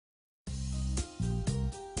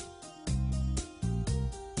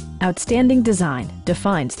Outstanding design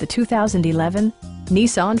defines the 2011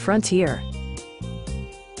 Nissan Frontier.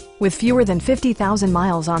 With fewer than 50,000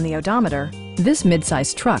 miles on the odometer, this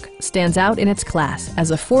midsize truck stands out in its class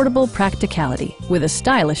as affordable practicality with a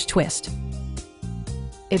stylish twist.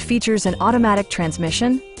 It features an automatic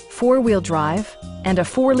transmission, four-wheel drive, and a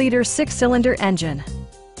 4-liter 6-cylinder engine.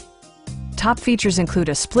 Top features include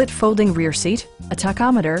a split folding rear seat, a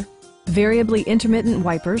tachometer, variably intermittent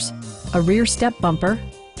wipers, a rear step bumper,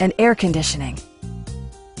 and air conditioning.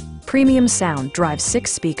 Premium sound drives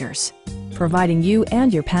 6 speakers, providing you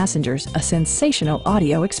and your passengers a sensational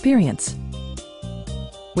audio experience.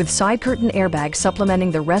 With side curtain airbags supplementing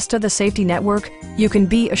the rest of the safety network, you can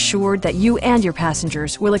be assured that you and your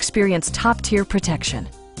passengers will experience top-tier protection.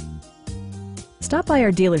 Stop by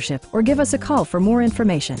our dealership or give us a call for more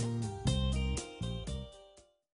information.